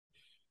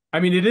I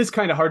mean, it is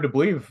kind of hard to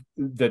believe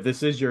that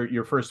this is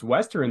your first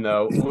Western,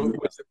 though.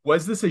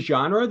 Was this a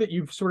genre that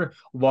you've sort of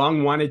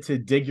long wanted to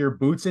dig your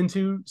boots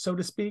into, so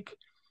to speak?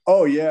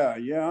 Oh yeah,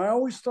 yeah. I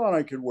always thought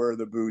I could wear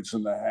the boots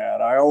and the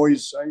hat. I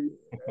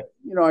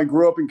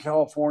grew up in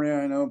California.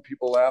 I know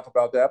people laugh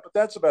about that, but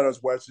that's about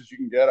as west as you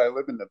can get. I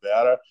live in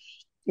Nevada.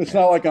 It's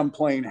Yeah. not like I'm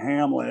playing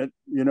Hamlet.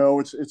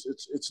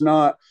 It's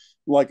not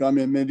like I'm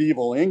in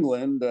medieval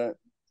England.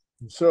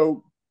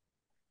 So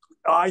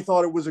I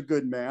thought it was a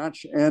good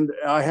match, and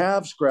I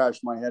have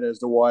scratched my head as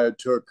to why it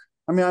took.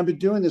 I mean, I've been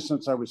doing this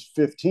since I was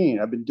 15.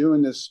 I've been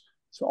doing this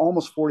for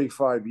almost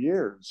 45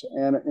 years,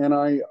 and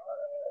I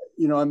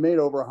made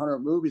over 100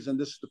 movies, and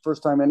this is the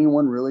first time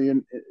anyone really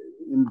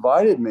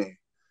invited me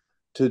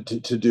to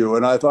do it.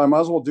 And I thought I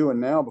might as well do it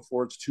now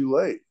before it's too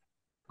late.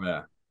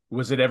 Yeah.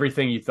 Was it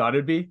everything you thought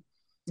it'd be?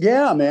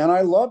 Yeah, man,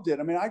 I loved it.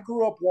 I mean, I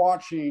grew up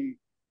watching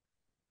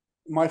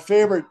my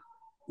favorite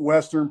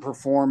Western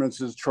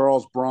performance is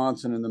Charles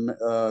Bronson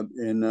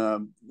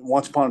in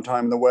Once Upon a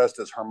Time in the West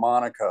as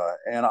harmonica,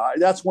 and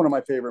that's one of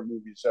my favorite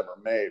movies ever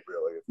made,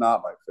 really, if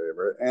not my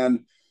favorite.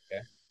 And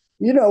Yeah.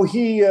 you know,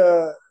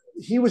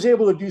 he was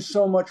able to do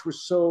so much with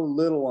so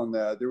little on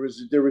that. There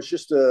was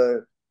just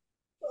a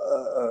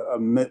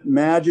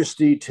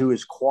majesty to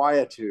his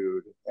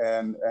quietude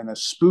and a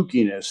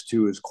spookiness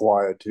to his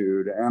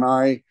quietude, and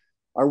I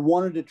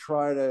wanted to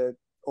try to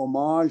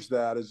homage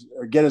that as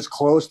or get as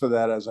close to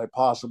that as I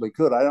possibly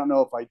could. I don't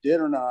know if I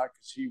did or not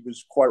because he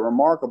was quite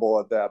remarkable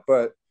at that,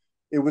 but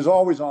it was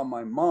always on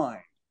my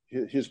mind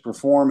his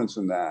performance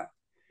in that,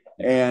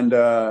 Yeah.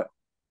 and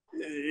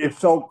it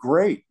felt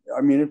great.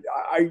 I mean,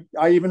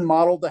 I even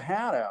modeled the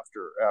hat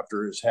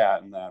after his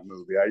hat in that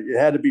movie. It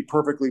had to be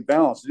perfectly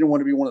balanced. I didn't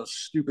want to be one of those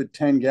stupid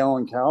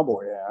 10-gallon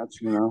cowboy hats.